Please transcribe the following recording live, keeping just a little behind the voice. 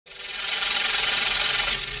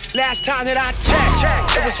Last time that I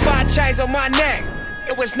checked, it was 5 chains on my neck.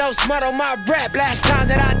 It was no smut on my rap. Last time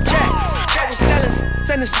that I checked, I was selling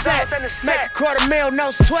in the set. Make $250,000,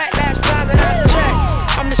 no sweat. Last time that I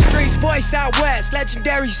checked, I'm the streets voice out west.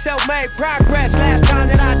 Legendary self-made progress. Last time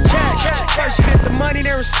that I checked, first you get the money,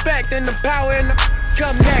 then respect, then the power and the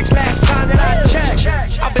come next. Last time that I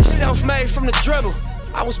checked, I've been self-made from the dribble.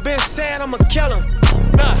 I was been saying I'm a killer.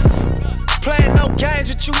 Playing no games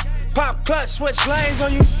with you. Pop clutch, switch lanes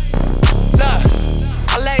on you.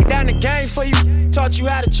 I laid down the game for you. Taught you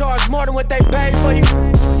how to charge more than what they paid for you.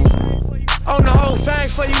 Own the whole thing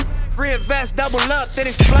for you. Reinvest, double up, then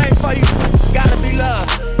explain for you. Gotta be love.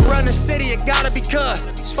 Run the city, it gotta be cuz.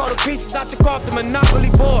 It's for the pieces I took off the Monopoly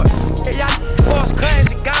board. Yeah, y'all boss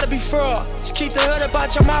claims, it gotta be fraud. Just keep the hood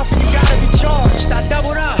about your mouth and you gotta be charged. I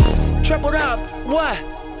doubled up, tripled up, what?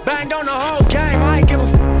 Banged on the whole game, I ain't give a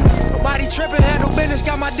f. Nobody trippin', handle business,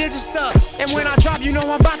 got my digits up. And when I drop, you know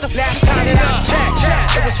I'm about to last time that I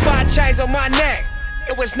checked, it was 5 chains on my neck.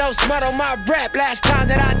 It was no smut on my rap. Last time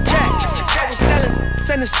that I checked, I was selling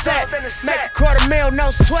in the set. Make $250,000, no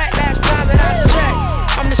sweat. Last time that I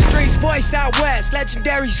checked, I'm the streets voice out west.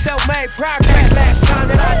 Legendary self-made progress. Last time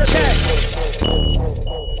that I checked.